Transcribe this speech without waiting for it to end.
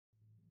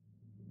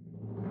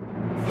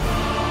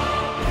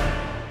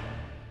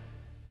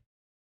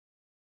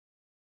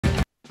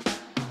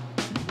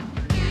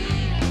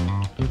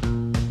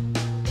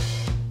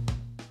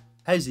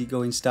How's it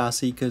going, Star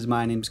Seekers?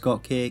 My name's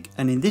Gotcake,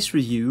 and in this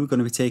review we're going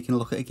to be taking a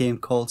look at a game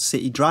called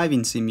City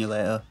Driving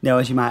Simulator. Now,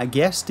 as you might have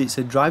guessed, it's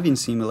a driving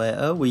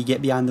simulator where you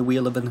get behind the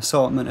wheel of an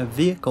assortment of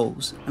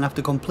vehicles and have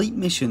to complete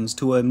missions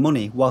to earn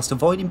money whilst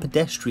avoiding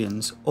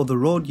pedestrians, other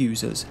road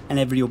users and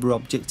every other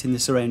object in the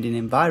surrounding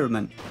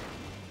environment.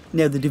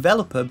 Now, the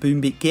developer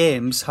Boombit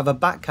Games have a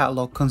back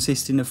catalogue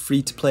consisting of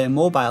free-to-play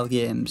mobile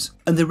games,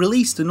 and they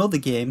released another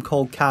game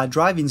called Car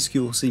Driving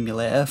School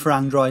Simulator for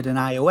Android and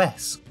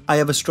iOS. I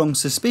have a strong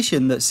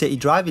suspicion that City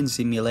Driving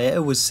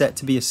Simulator was set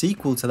to be a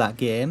sequel to that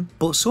game,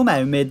 but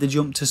somehow made the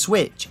jump to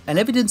Switch, and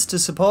evidence to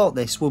support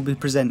this will be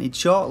presented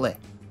shortly.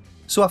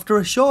 So after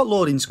a short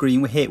loading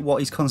screen we hit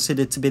what is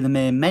considered to be the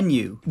main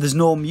menu. There's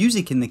no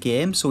music in the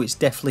game, so it's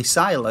deathly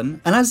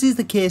silent, and as is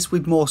the case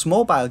with most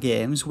mobile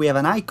games, we have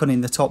an icon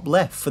in the top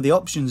left for the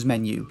options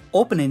menu.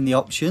 Opening the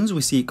options,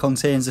 we see it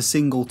contains a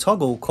single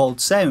toggle called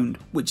sound,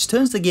 which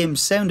turns the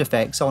game's sound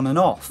effects on and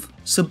off.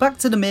 So back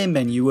to the main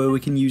menu where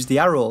we can use the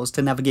arrows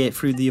to navigate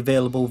through the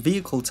available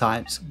vehicle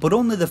types, but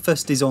only the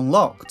first is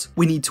unlocked.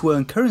 We need to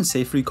earn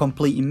currency through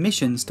completing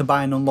missions to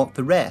buy and unlock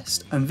the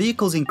rest, and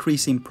vehicles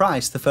increase in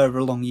price the further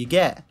along you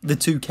get. The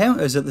two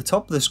counters at the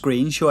top of the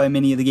screen show how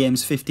many of the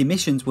game's 50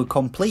 missions were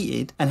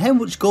completed and how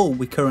much gold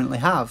we currently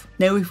have.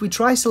 Now, if we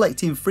try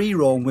selecting free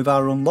roam with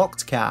our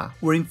unlocked car,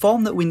 we're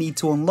informed that we need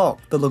to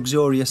unlock the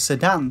luxurious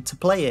sedan to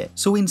play it,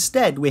 so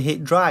instead we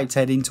hit drive to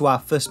head into our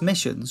first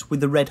missions with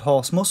the Red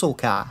Horse muscle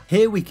car.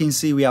 Here we can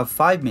see we have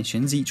 5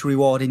 missions, each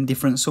rewarding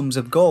different sums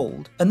of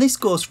gold, and this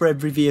goes for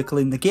every vehicle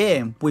in the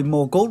game, with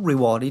more gold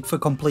rewarded for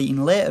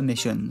completing later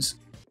missions.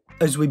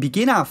 As we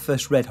begin our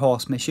first Red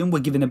Horse mission, we're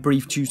given a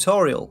brief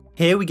tutorial.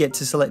 Here we get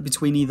to select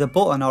between either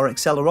button or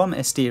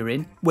accelerometer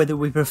steering, whether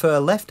we prefer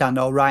left hand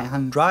or right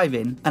hand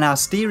driving, and our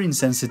steering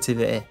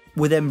sensitivity.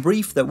 We're then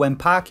briefed that when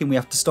parking we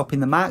have to stop in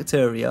the marked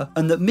area,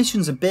 and that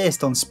missions are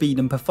based on speed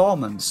and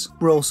performance.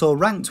 We're also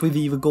ranked with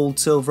either gold,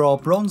 silver or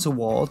bronze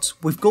awards,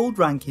 with gold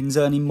rankings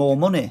earning more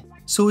money.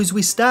 So as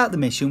we start the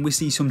mission, we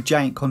see some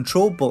giant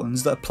control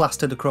buttons that are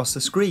plastered across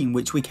the screen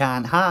which we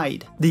can't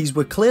hide. These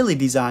were clearly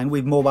designed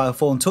with mobile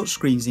phone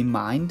touchscreens in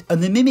mind,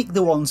 and they mimic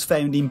the ones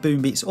found in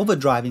Boombit's other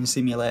driving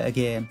simulator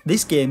game.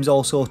 This game's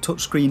also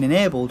touchscreen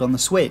enabled on the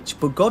Switch,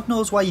 but God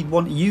knows why you'd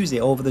want to use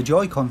it over the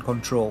Joy-Con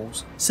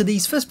controls. So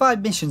these first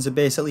 5 missions are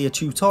basically a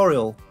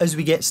tutorial. As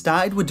we get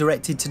started, we're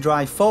directed to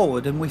drive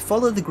forward and we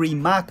follow the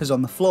green markers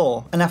on the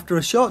floor, and after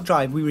a short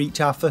drive we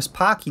reach our first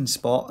parking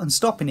spot and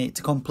stop in it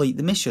to complete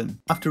the mission.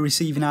 After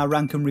receiving our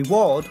rank and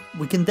reward,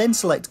 we can then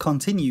select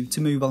continue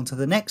to move on to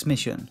the next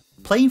mission.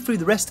 Playing through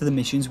the rest of the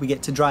missions, we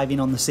get to driving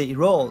on the city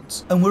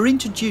roads, and we're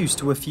introduced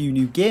to a few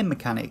new game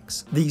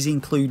mechanics. These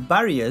include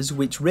barriers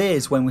which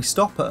raise when we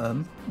stop at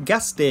them,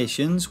 gas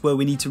stations where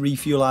we need to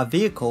refuel our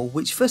vehicle,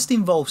 which first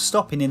involves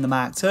stopping in the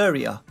marked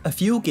area. A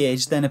fuel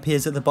gauge then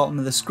appears at the bottom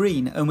of the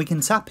screen and we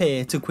can tap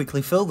A to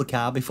quickly fill the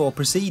car before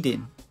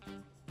proceeding.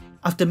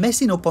 After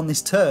messing up on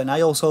this turn,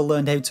 I also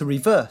learned how to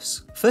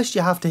reverse. First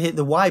you have to hit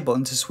the Y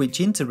button to switch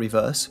into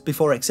reverse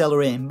before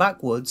accelerating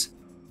backwards,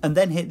 and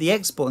then hit the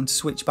X button to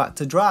switch back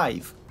to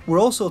drive. We're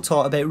also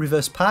taught about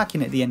reverse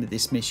parking at the end of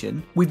this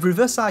mission, with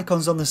reverse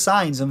icons on the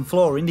signs and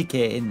floor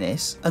indicating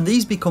this, and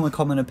these become a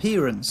common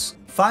appearance.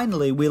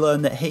 Finally, we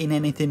learn that hitting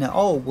anything at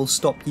all will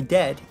stop you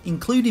dead,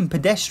 including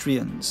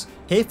pedestrians.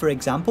 Here, for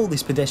example,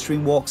 this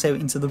pedestrian walks out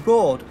into the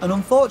road, and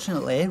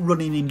unfortunately,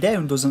 running him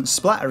down doesn't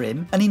splatter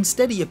him, and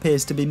instead he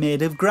appears to be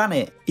made of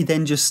granite. He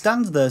then just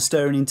stands there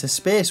staring into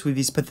space with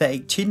his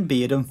pathetic chin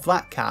beard and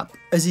flat cap,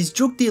 as his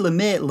drug dealer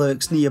mate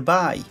lurks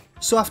nearby.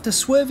 So after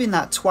swerving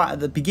that twat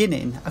at the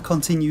beginning, I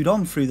continued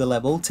on through the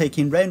level,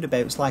 taking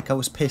roundabouts like I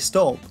was pissed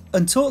up,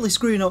 and totally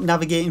screwing up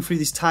navigating through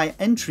this tight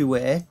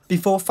entryway,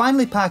 before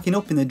finally parking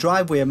up in the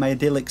driveway of my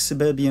idyllic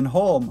suburban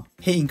home.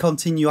 Hitting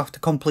continue after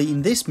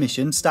completing this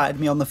mission started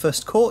me on the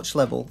first coach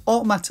level,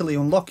 automatically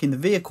unlocking the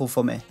vehicle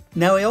for me.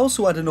 Now, I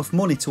also had enough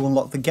money to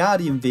unlock the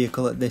Guardian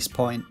vehicle at this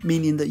point,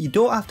 meaning that you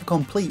don't have to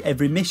complete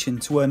every mission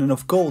to earn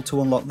enough gold to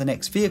unlock the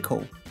next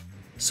vehicle.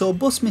 So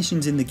bus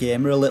missions in the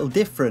game are a little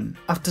different.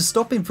 After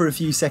stopping for a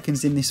few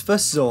seconds in this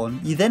first zone,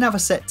 you then have a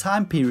set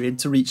time period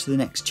to reach the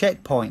next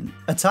checkpoint.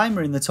 A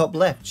timer in the top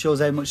left shows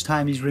how much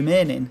time is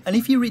remaining, and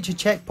if you reach a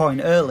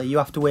checkpoint early you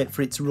have to wait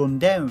for it to run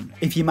down.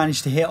 If you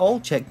manage to hit all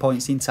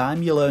checkpoints in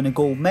time you'll earn a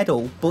gold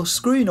medal, but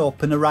screwing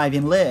up and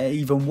arriving later,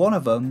 even one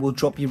of them, will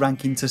drop your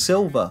rank into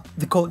silver.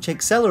 The coach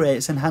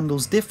accelerates and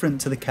handles different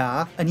to the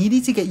car, and you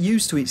need to get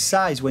used to its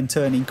size when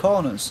turning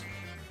corners.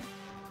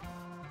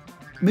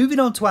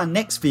 Moving on to our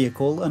next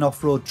vehicle, an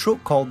off-road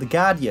truck called the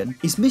Guardian,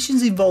 its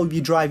missions involve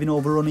you driving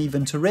over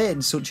uneven terrain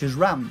such as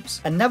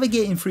ramps, and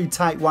navigating through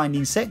tight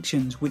winding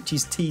sections, which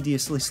is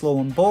tediously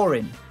slow and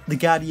boring. The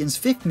Guardian's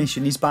 5th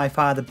mission is by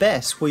far the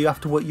best, where you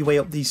have to work your way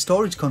up these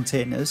storage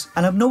containers,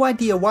 and I've no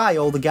idea why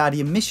all the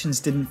Guardian missions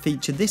didn't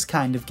feature this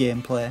kind of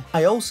gameplay.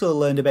 I also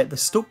learned about the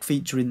stuck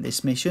feature in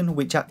this mission,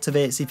 which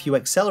activates if you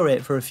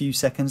accelerate for a few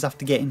seconds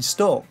after getting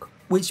stuck,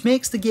 which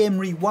makes the game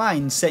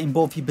rewind, setting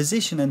both your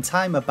position and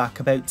timer back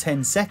about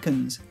 10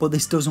 seconds, but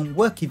this doesn't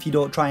work if you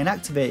don't try and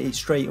activate it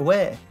straight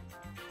away.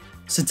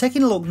 So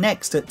taking a look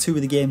next at two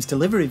of the game's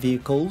delivery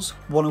vehicles,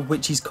 one of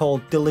which is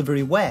called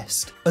Delivery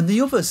West, and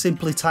the other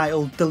simply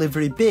titled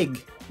Delivery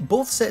Big.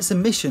 Both sets of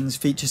missions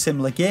feature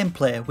similar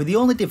gameplay, with the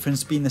only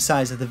difference being the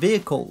size of the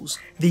vehicles.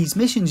 These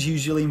missions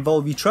usually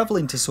involve you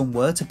travelling to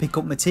somewhere to pick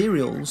up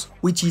materials,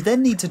 which you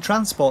then need to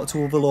transport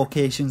to other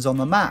locations on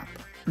the map.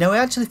 Now I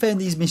actually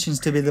found these missions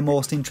to be the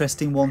most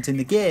interesting ones in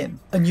the game,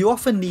 and you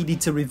often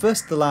needed to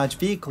reverse the large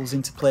vehicles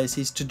into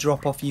places to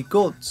drop off your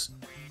goods.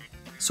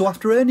 So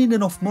after earning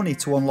enough money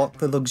to unlock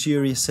the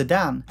luxurious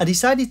sedan, I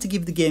decided to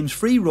give the game's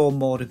free roam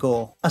mode a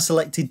go. I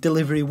selected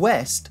Delivery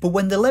West, but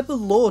when the level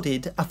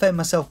loaded, I found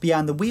myself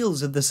behind the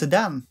wheels of the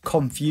sedan.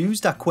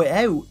 Confused, I quit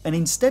out and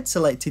instead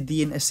selected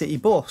the intercity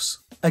bus.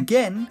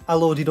 Again, I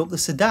loaded up the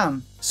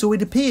sedan, so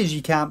it appears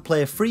you can't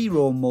play free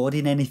roam mode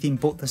in anything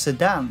but the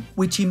sedan,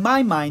 which in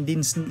my mind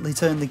instantly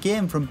turned the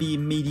game from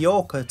being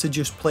mediocre to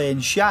just plain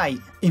shite.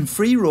 In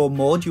free roam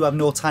mode you have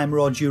no timer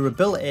or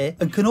durability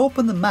and can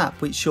open the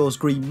map which shows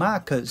green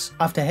markers.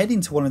 After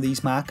heading to one of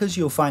these markers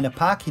you'll find a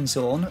parking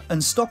zone,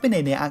 and stopping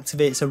in it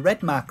activates a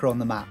red marker on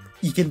the map.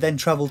 You can then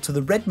travel to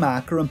the red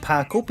marker and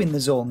park up in the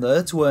zone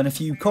there to earn a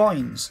few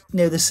coins.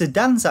 Now the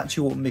sedan's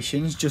actual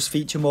missions just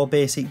feature more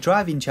basic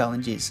driving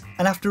challenges,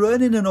 and after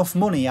earning enough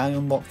money I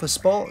unlocked the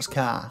sports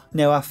car.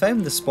 Now I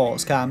found the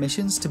sports car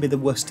missions to be the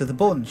worst of the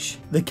bunch.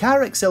 The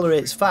car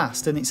accelerates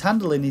fast and its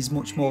handling is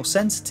much more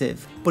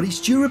sensitive, but its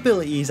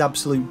durability is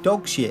absolute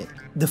dog shit.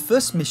 The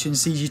first mission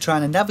sees you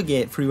trying to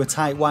navigate through a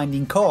tight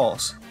winding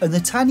course, and the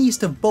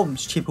tiniest of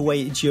bumps chip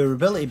away at the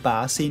durability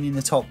bar seen in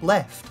the top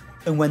left,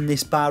 and when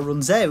this bar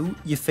runs out,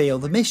 you fail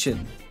the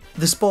mission.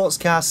 The sports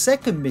car's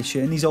second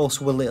mission is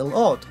also a little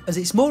odd, as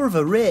it's more of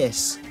a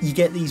race. You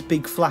get these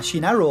big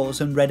flashing arrows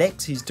and red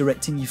X's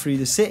directing you through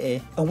the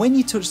city, and when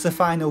you touch the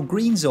final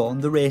green zone,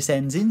 the race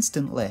ends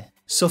instantly.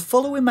 So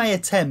following my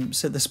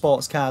attempts at the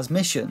sports car's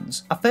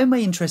missions, I found my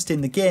interest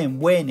in the game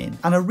waning,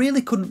 and I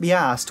really couldn't be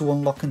arsed to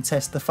unlock and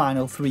test the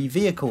final 3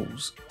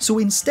 vehicles. So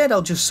instead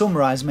I'll just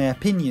summarise my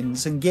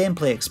opinions and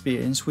gameplay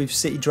experience with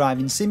City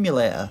Driving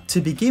Simulator.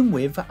 To begin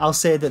with, I'll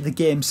say that the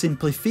game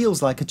simply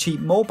feels like a cheap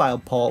mobile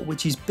port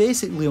which is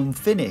basically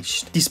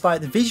unfinished.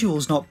 Despite the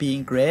visuals not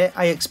being great,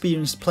 I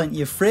experienced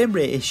plenty of frame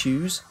rate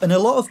issues and a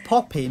lot of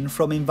popping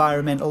from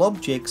environmental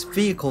objects,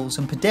 vehicles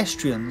and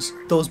pedestrians.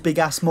 Those big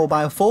ass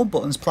mobile phone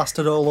buttons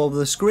plastered all over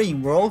the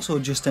screen were also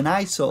just an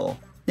eyesore.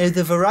 Now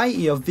the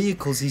variety of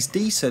vehicles is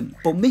decent,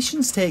 but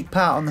missions take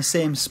part on the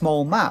same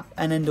small map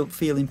and end up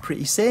feeling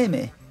pretty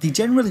samey. They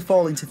generally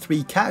fall into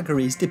 3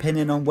 categories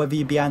depending on whether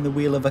you're behind the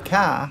wheel of a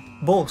car,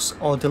 bus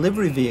or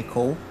delivery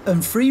vehicle,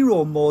 and free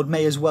roam mode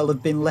may as well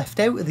have been left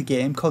out of the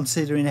game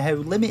considering how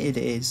limited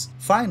it is.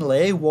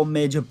 Finally, one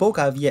major bug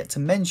I've yet to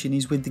mention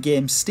is with the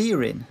game's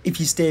steering.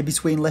 If you stay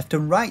between left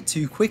and right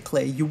too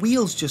quickly, your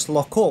wheels just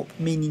lock up,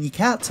 meaning you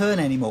can't turn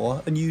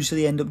anymore and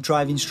usually end up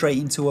driving straight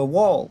into a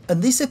wall.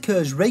 And this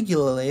occurs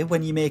regularly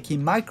when you're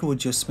making micro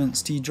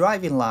adjustments to your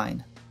driving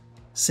line.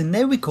 So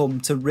now we come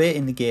to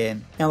rating the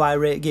game. Now I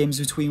rate games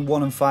between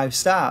 1 and 5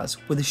 stars,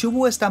 with a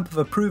shovelware stamp of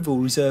approval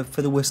reserved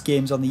for the worst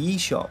games on the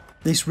eShop.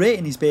 This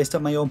rating is based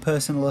on my own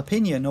personal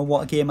opinion on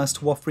what a game has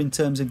to offer in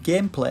terms of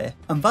gameplay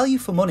and value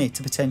for money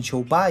to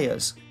potential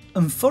buyers.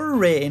 And for a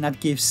rating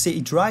I'd give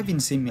City Driving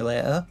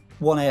Simulator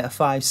 1 out of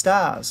 5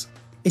 stars.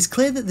 It's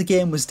clear that the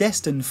game was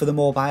destined for the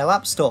mobile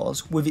app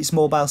stores with its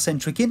mobile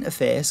centric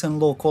interface and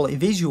low quality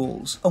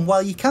visuals, and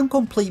while you can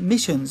complete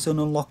missions and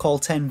unlock all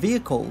 10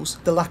 vehicles,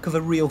 the lack of a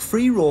real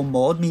free roam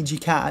mode means you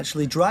can't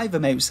actually drive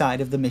them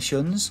outside of the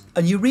missions,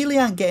 and you really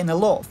aren't getting a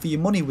lot for your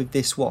money with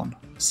this one.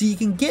 So you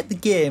can get the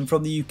game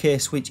from the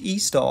UK Switch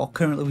eStore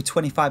currently with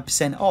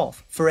 25%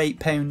 off for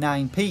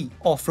 £8.09p,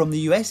 or from the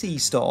US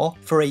eStore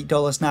for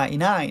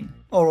 $8.99,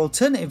 or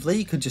alternatively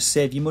you could just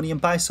save your money and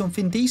buy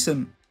something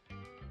decent.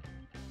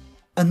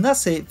 And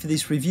that's it for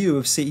this review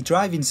of City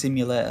Driving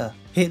Simulator.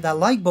 Hit that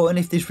like button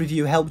if this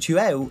review helped you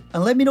out,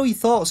 and let me know your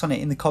thoughts on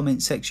it in the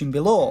comments section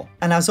below.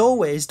 And as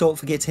always, don't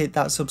forget to hit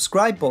that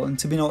subscribe button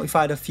to be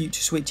notified of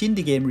future Switch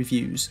indie game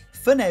reviews.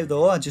 For now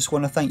though, I just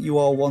want to thank you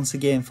all once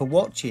again for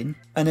watching,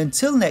 and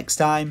until next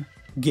time,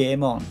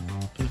 game on.